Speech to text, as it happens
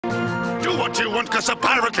what you want, cause a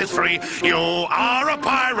pirate is free. You are a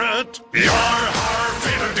pirate. Yar-har,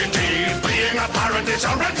 fiddle-dee-dee. Being a pirate is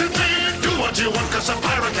a right-to-dee. Do what you want, cause a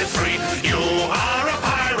pirate is free. You are a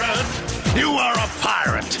pirate. You are a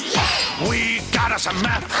pirate. We got us a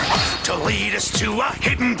map to lead us to a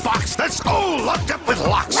hidden box that's all locked up with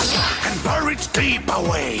locks and buried deep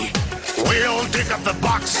away. We'll dig up the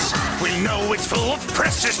box. We know it's full of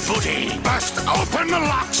precious booty. Bust open the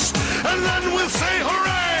locks, and then we'll say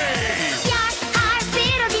hooray! Yar-har,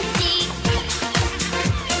 fiddle-dee-dee.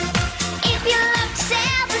 If you love to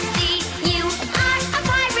sail the sea, you are a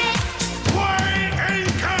pirate. Weigh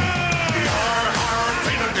anchor! Yar-har,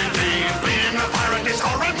 fiddle-dee-dee. Being a pirate is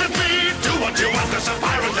all right with me. Do what you want, 'cause a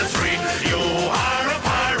pirate is free. You are a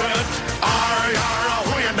pirate. Ar-yar,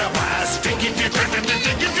 ahoy in the blast. Dig-it,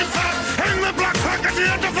 fast. In the black flag at the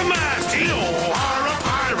end of the mast. You are a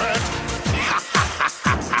pirate.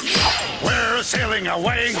 We're sailing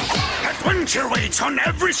away. Adventure waits on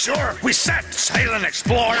every shore. We set sail and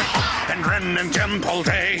explore. And Ren and Jem all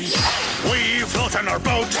day. We float on our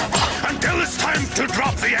boat until it's time to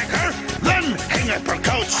drop the anchor. Then hang up our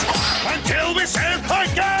coats until we sail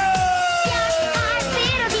again. Yar-har,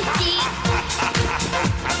 fiddle-dee-dee.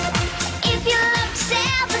 If you love to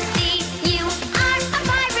sail the sea, you are a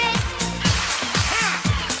pirate.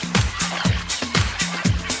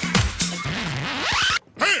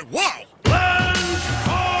 Hey, whoa! Land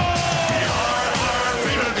ho! Yar-har,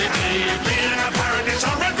 fiddle-dee-dee. Being a pirate is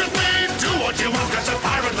all right with me. Do what you want, 'cause a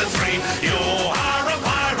pirate is free. You are a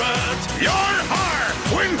pirate. You're